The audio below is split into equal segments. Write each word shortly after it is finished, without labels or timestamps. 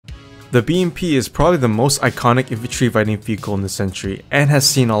The BMP is probably the most iconic infantry fighting vehicle in the century and has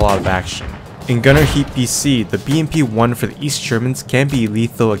seen a lot of action. In Gunnery GHPC, the BMP-1 for the East Germans can be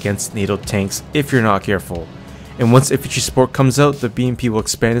lethal against NATO tanks if you're not careful, and once infantry support comes out, the BMP will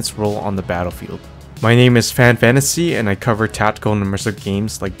expand its role on the battlefield. My name is Fan Fantasy and I cover tactical and immersive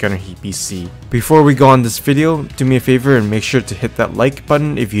games like Gunnery GHPC. Before we go on this video, do me a favor and make sure to hit that like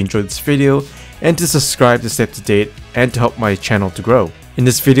button if you enjoyed this video, and to subscribe to stay up to date and to help my channel to grow. In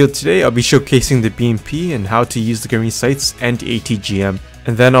this video today, I'll be showcasing the BMP and how to use the Gunnery sights and ATGM,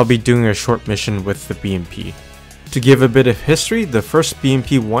 and then I'll be doing a short mission with the BMP. To give a bit of history, the first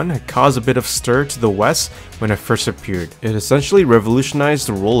BMP-1 had caused a bit of stir to the west when it first appeared. It essentially revolutionized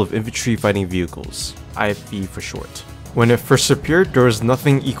the role of infantry fighting vehicles, IFV for short. When it first appeared, there was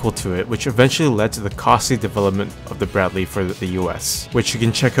nothing equal to it, which eventually led to the costly development of the Bradley for the US, which you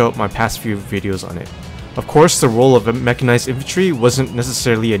can check out my past few videos on it. Of course, the role of mechanized infantry wasn't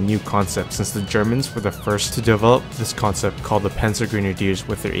necessarily a new concept, since the Germans were the first to develop this concept called the Panzer Grenadiers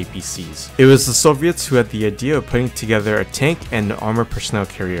with their APCs. It was the Soviets who had the idea of putting together a tank and an armored personnel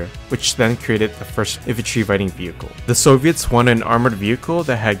carrier, which then created the first infantry fighting vehicle. The Soviets wanted an armored vehicle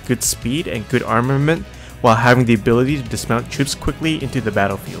that had good speed and good armament while having the ability to dismount troops quickly into the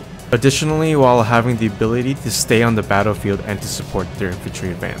battlefield. Additionally, while having the ability to stay on the battlefield and to support their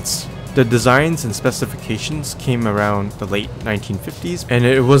infantry advance. The designs and specifications came around the late 1950s, and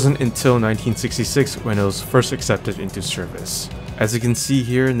it wasn't until 1966 when it was first accepted into service. As you can see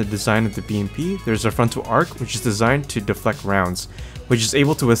here in the design of the BMP, there's a frontal arc which is designed to deflect rounds, which is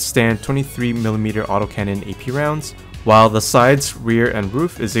able to withstand 23mm autocannon AP rounds, while the sides, rear, and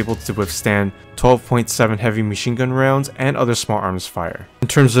roof is able to withstand 12.7 heavy machine gun rounds and other small arms fire. In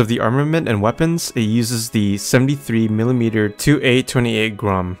terms of the armament and weapons, it uses the 73mm 2A28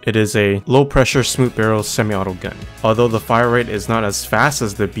 Grum. It is a low-pressure smooth barrel semi-auto gun. Although the fire rate is not as fast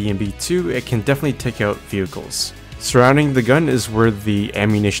as the BMP-2, it can definitely take out vehicles. Surrounding the gun is where the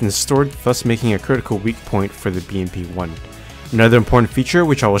ammunition is stored, thus making a critical weak point for the BMP-1. Another important feature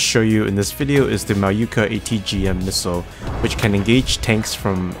which I will show you in this video is the Malyutka ATGM missile, which can engage tanks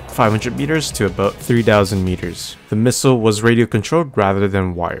from 500 meters to about 3,000 meters. The missile was radio controlled rather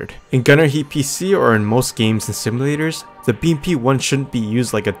than wired. In Gunnery GHPC or in most games and simulators, the BMP-1 shouldn't be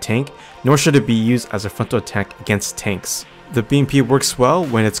used like a tank, nor should it be used as a frontal attack against tanks. The BMP works well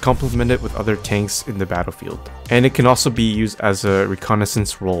when it's complemented with other tanks in the battlefield, and it can also be used as a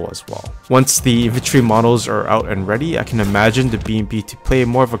reconnaissance role as well. Once the infantry models are out and ready, I can imagine the BMP to play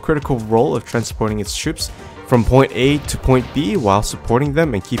more of a critical role of transporting its troops from point A to point B while supporting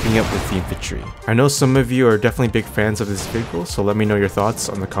them and keeping up with the infantry. I know some of you are definitely big fans of this vehicle, so let me know your thoughts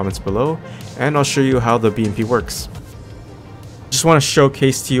on the comments below, and I'll show you how the BMP works. Just want to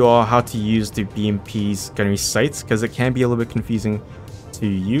showcase to you all how to use the BMP's Gunnery sights, because it can be a little bit confusing to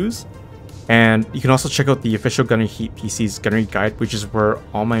use. And you can also check out the official Gunnery GHPC's Gunnery guide, which is where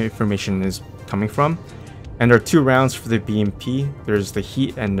all my information is coming from. And there are two rounds for the BMP. There's the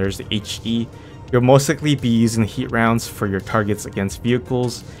heat and there's the HE. You'll most likely be using the heat rounds for your targets against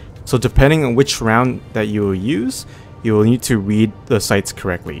vehicles. So depending on which round that you will use, you will need to read the sights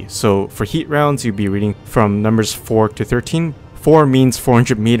correctly. So for heat rounds, you'll be reading from numbers 4 to 13. 4 means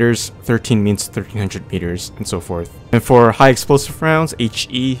 400 meters, 13 means 1300 meters, and so forth. And for high explosive rounds,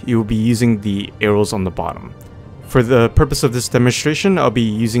 HE, you will be using the arrows on the bottom. For the purpose of this demonstration, I'll be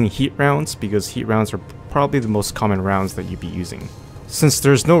using heat rounds because heat rounds are probably the most common rounds that you'll be using. Since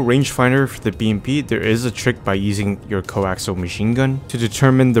there's no rangefinder for the BMP, there is a trick by using your coaxial machine gun to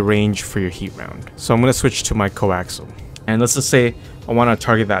determine the range for your heat round. So I'm going to switch to my coaxial. And let's just say I want to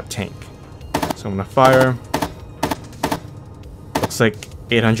target that tank. So I'm going to fire. Looks like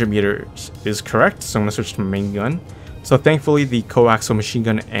 800 meters is correct, so I'm going to switch to my main gun. So thankfully the coaxial machine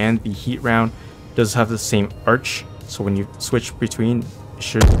gun and the heat round does have the same arch, so when you switch between, it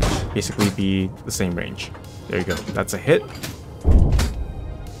should basically be the same range. There you go, that's a hit.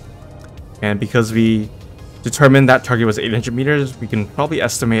 And because we determined that target was 800 meters, we can probably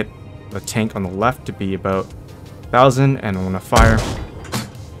estimate the tank on the left to be about 1,000, and I'm going to fire.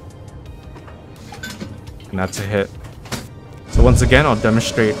 And that's a hit. So once again, I'll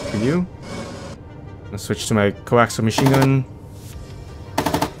demonstrate for you. I'm going to switch to my coaxial machine gun.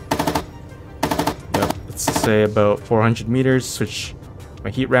 Yep, let's say about 400 meters, switch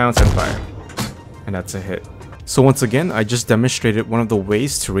my heat rounds and fire. And that's a hit. So once again, I just demonstrated one of the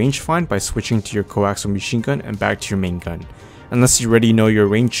ways to range find by switching to your coaxial machine gun and back to your main gun. Unless you already know your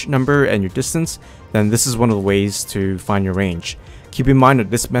range number and your distance, then this is one of the ways to find your range. Keep in mind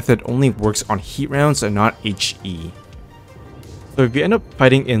that this method only works on heat rounds and not HE. So if you end up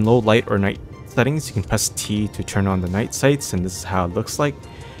fighting in low light or night settings, you can press T to turn on the night sights, and this is how it looks like.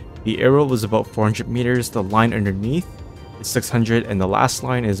 The arrow was about 400 meters, the line underneath is 600, and the last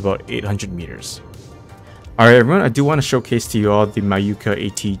line is about 800 meters. Alright everyone, I do want to showcase to you all the Malyutka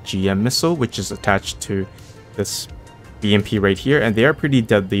ATGM missile, which is attached to this BMP right here, and they are pretty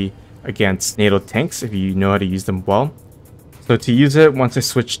deadly against NATO tanks if you know how to use them well. So to use it, once I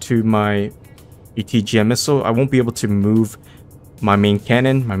switch to my ATGM missile, I won't be able to move my main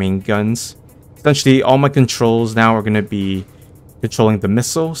cannon, my main guns. Essentially, all my controls now are going to be controlling the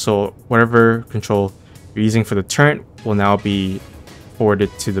missile, so whatever control you're using for the turret will now be forwarded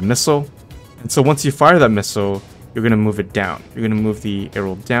to the missile. And so once you fire that missile, you're going to move it down. You're going to move the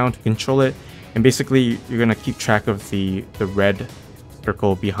arrow down to control it, and basically you're going to keep track of the red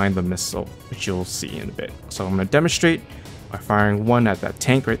circle behind the missile, which you'll see in a bit. So I'm going to demonstrate by firing one at that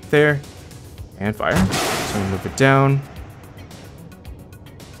tank right there, and fire. So I'm going to move it down,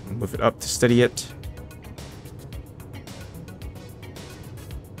 move it up to steady it.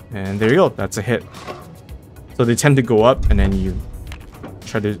 And there you go, that's a hit. So they tend to go up and then you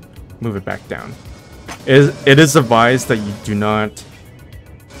try to move it back down. It is advised that you do not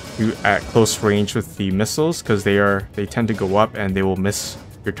do at close range with the missiles because they tend to go up and they will miss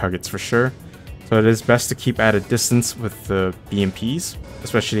your targets for sure. So it is best to keep at a distance with the BMPs,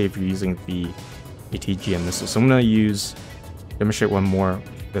 especially if you're using the ATGM missile. So I'm going to demonstrate one more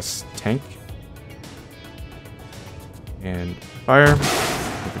with this tank. And fire.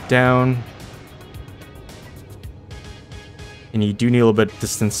 Move it down. And you do need a little bit of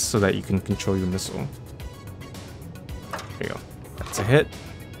distance so that you can control your missile. There you go. That's a hit.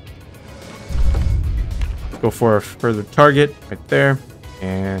 Go for a further target right there.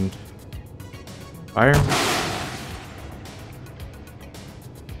 And fire.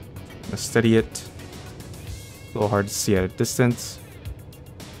 Let's steady it. A little hard to see at a distance.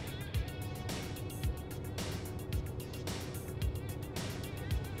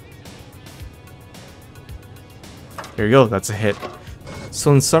 There you go, that's a hit.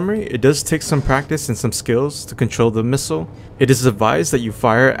 So in summary, it does take some practice and some skills to control the missile. It is advised that you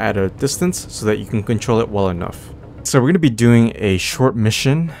fire at a distance so that you can control it well enough. So we're going to be doing a short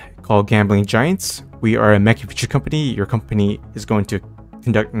mission called Gambling Giants. We are a mech infantry company. Your company is going to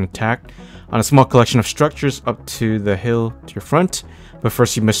conduct an attack on a small collection of structures up to the hill to your front. But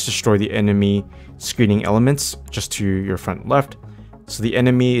first you must destroy the enemy screening elements just to your front left. So the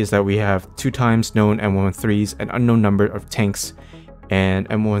enemy is that we have 2 times known M113s, an unknown number of tanks, and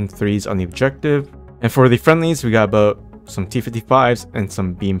M113s on the objective. And for the friendlies, we got about some T-55s and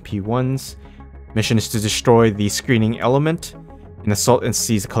some BMP-1s. Mission is to destroy the screening element and assault and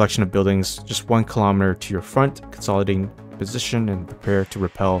seize a collection of buildings just 1 kilometer to your front, consolidating position and prepare to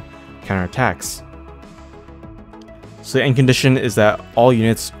repel counterattacks. So the end condition is that all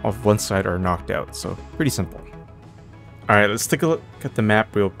units of one side are knocked out, so pretty simple. Alright, let's take a look at the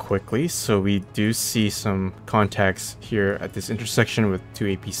map real quickly. So we do see some contacts here at this intersection with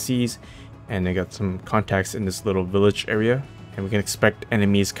 2 APCs, and they got some contacts in this little village area, and we can expect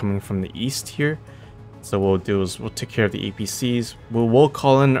enemies coming from the east here. So what we'll do is we'll take care of the APCs. We'll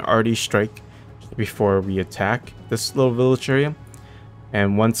call in an RD strike before we attack this little village area.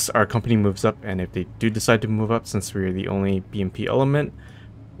 And once our company moves up, and if they do decide to move up, since we're the only BMP element,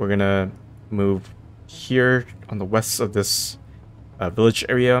 we're gonna move here on the west of this village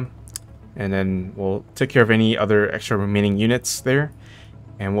area, and then we'll take care of any other extra remaining units there.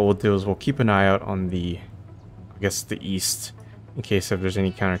 And what we'll do is we'll keep an eye out on the, I guess, the east, in case if there's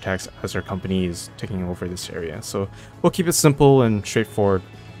any counterattacks as our company is taking over this area. So we'll keep it simple and straightforward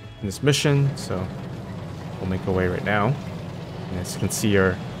in this mission. So we'll make our way right now, and as you can see,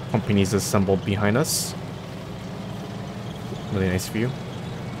 our company is assembled behind us. Really nice view.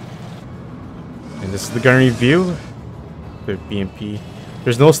 And this is the gunnery view, the BMP.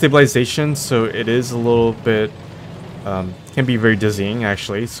 There's no stabilization, so it is a little bit, can be very dizzying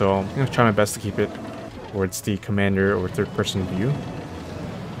actually. So I'm going to try my best to keep it towards the commander or third person view.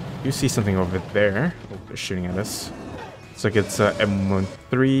 You see something over there. Oh, they're shooting at us. Looks like it's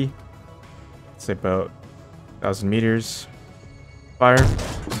M13. It's about 1,000 meters. Fire.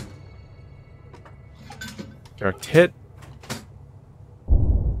 Direct hit.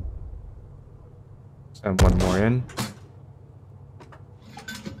 And one more in.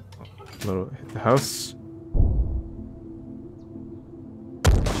 A little hit the house.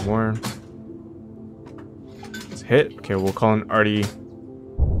 One more. It's hit. Okay, we'll call an RD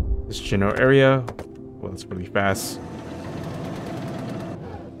this general area. Well, it's really fast.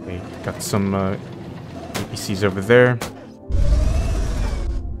 Okay, got some APCs over there.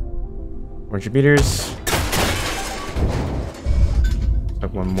 400 meters.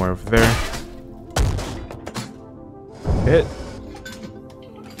 Have one more over there. Hit.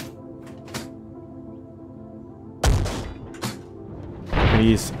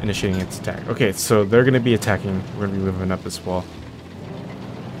 enemies initiating its attack. Okay, so they're going to be attacking. We're going to be moving up as well.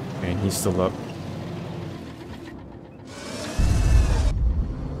 And he's still up.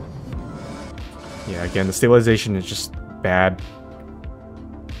 Yeah, again, the stabilization is just bad.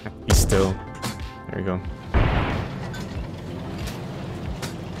 He's still. There we go.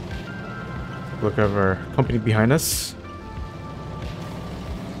 Look at our company behind us.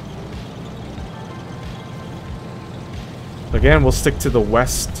 Again, we'll stick to the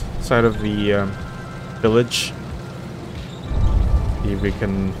west side of the village. See if we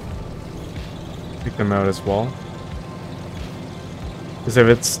can pick them out as well. Because if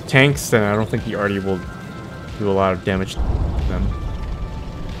it's tanks, then I don't think the arty will do a lot of damage to them.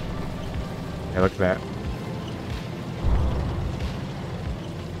 Yeah, look at that.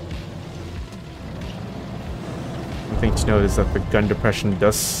 One thing to note is that the gun depression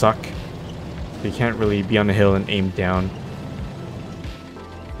does suck. You can't really be on the hill and aim down.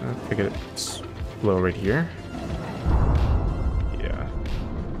 Pick it low right here. Yeah.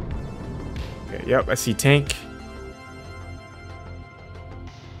 Okay, yep, I see tank.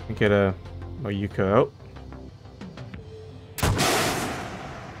 Get a Malyutka out.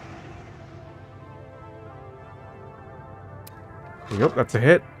 Yep, that's a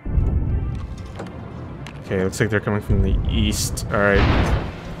hit. Okay, looks like they're coming from the east. Alright.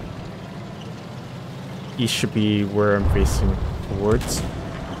 East should be where I'm facing towards.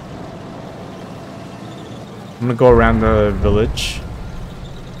 I'm gonna go around the village.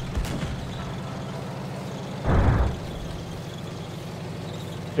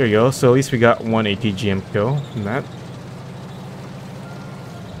 There you go, so at least we got one ATGM kill from that.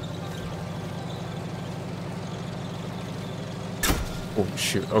 Oh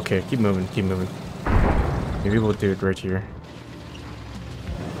shoot, okay, keep moving, keep moving. Maybe we'll do it right here.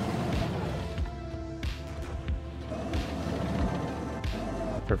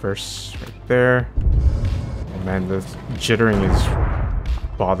 Reverse right there. Oh man, the jittering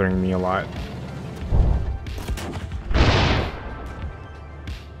is bothering me a lot.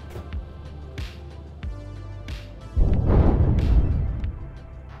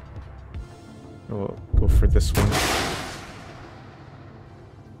 We'll go for this one.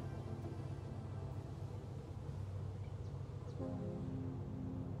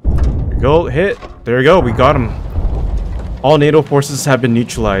 There we go, hit. There we go, we got him. All NATO forces have been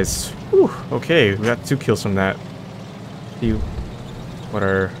neutralized. Whew, okay, we got 2 kills from that. See what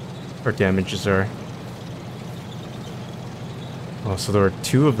our damages are. Oh, so there were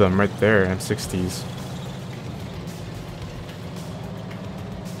 2 of them right there, M60s.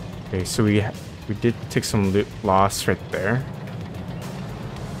 Okay, so we did take some loot loss right there.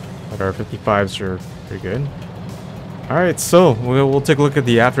 But our 55s are pretty good. Alright, so we'll take a look at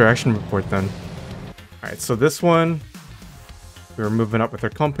the after action report then. Alright, so this one, we were moving up with our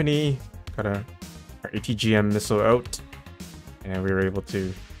company, got our ATGM missile out, and we were able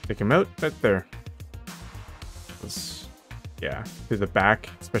to take him out right there. Yeah, through the back,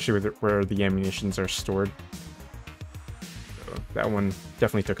 especially where the ammunitions are stored. So that one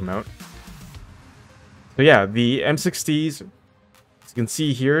definitely took him out. So yeah, the M60s, as you can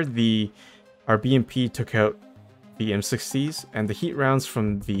see here, our BMP took out the M60s, and the heat rounds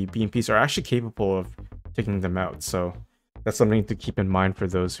from the BMPs are actually capable of taking them out. So that's something to keep in mind for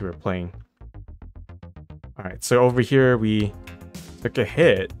those who are playing. Alright, so over here we took a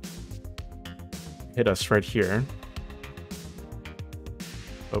hit. Hit us right here.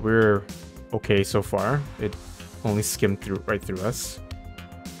 But we're okay so far. It only skimmed right through us.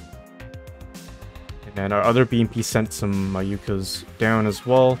 And then our other BMP sent some Malyutkas down as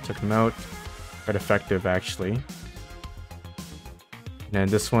well. Took them out. Quite effective, actually. And then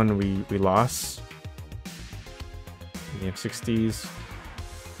this one we lost. The M60s.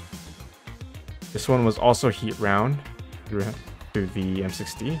 This one was also heat round through the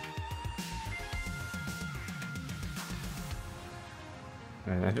M60.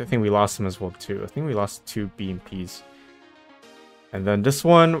 And I think we lost them as well too. I think we lost 2 BMPs. And then this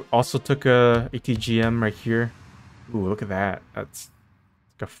one also took a ATGM right here. Ooh, look at that. That's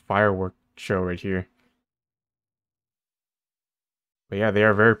like a firework show right here. But yeah, they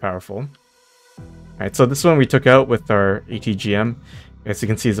are very powerful. Alright, so this one we took out with our ATGM. As you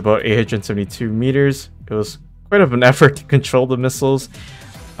can see, it's about 872 meters. It was quite of an effort to control the missiles.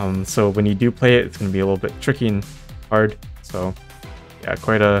 So when you do play it, it's going to be a little bit tricky and hard. So yeah,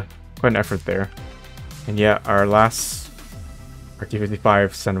 quite an effort there. And yeah, our last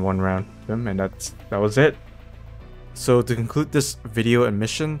RT-55 sent 1 round to him, and that was it. So to conclude this video and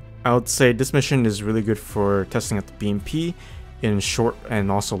mission, I would say this mission is really good for testing out the BMP in short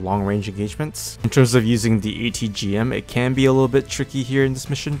and also long range engagements. In terms of using the ATGM, it can be a little bit tricky here in this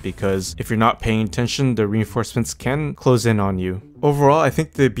mission because if you're not paying attention, the reinforcements can close in on you. Overall, I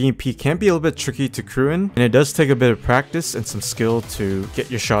think the BMP can be a little bit tricky to crew in, and it does take a bit of practice and some skill to get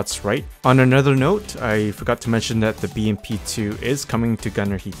your shots right. On another note, I forgot to mention that the BMP-2 is coming to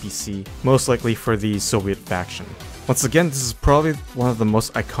Gunnery PC, most likely for the Soviet faction. Once again, this is probably one of the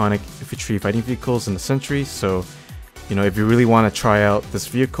most iconic infantry fighting vehicles in the century, so if you really want to try out this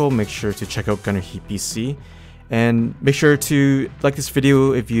vehicle, make sure to check out Gunnery PC. And make sure to like this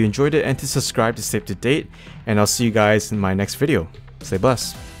video if you enjoyed it and to subscribe to stay up to date. And I'll see you guys in my next video. Stay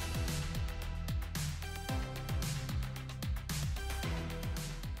blessed.